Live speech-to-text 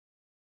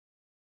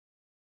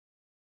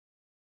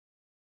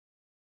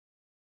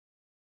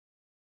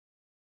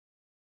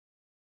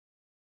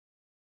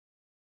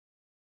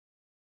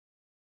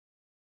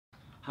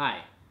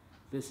Hi,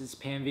 this is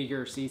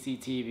Panviger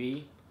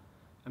CCTV.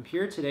 I'm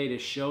here today to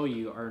show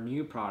you our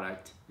new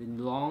product, the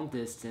Long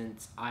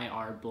Distance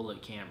IR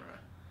Bullet Camera.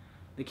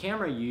 The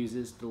camera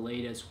uses the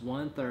latest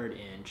 1/3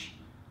 inch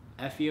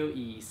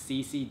FEOE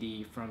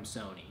CCD from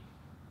Sony.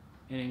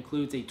 It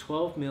includes a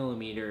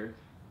 12mm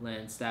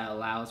lens that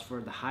allows for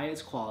the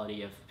highest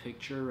quality of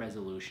picture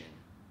resolution.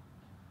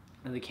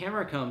 And the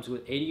camera comes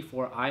with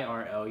 84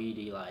 IR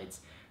LED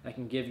lights that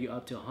can give you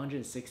up to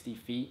 160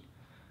 feet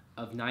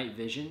of night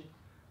vision.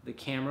 The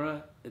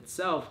camera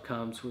itself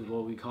comes with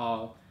what we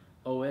call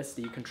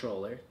OSD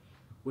controller,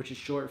 which is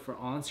short for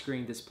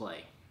on-screen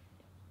display.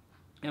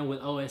 And with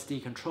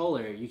OSD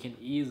controller, you can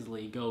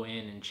easily go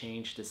in and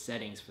change the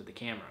settings for the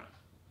camera.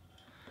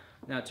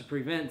 Now, to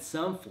prevent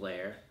sun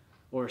flare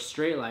or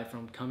straight light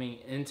from coming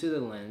into the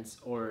lens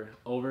or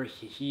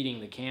overheating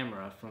the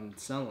camera from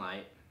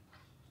sunlight,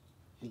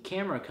 the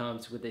camera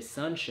comes with a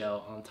sun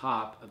shell on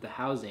top of the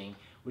housing,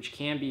 which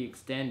can be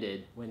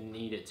extended when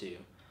needed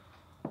to.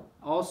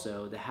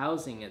 Also, the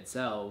housing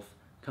itself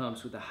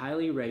comes with a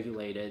highly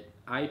regulated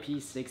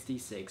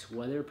IP66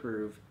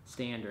 weatherproof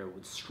standard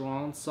with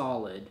strong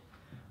solid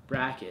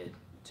bracket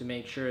to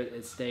make sure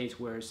it stays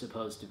where it's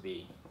supposed to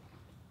be.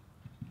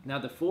 Now,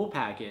 the full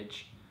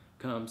package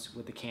comes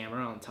with the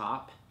camera on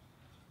top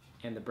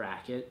and the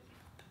bracket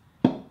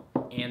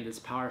and this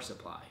power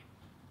supply.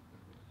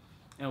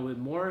 And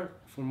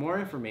for more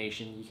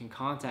information, you can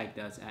contact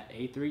us at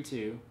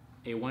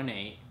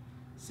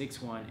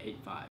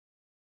 832-818-6185.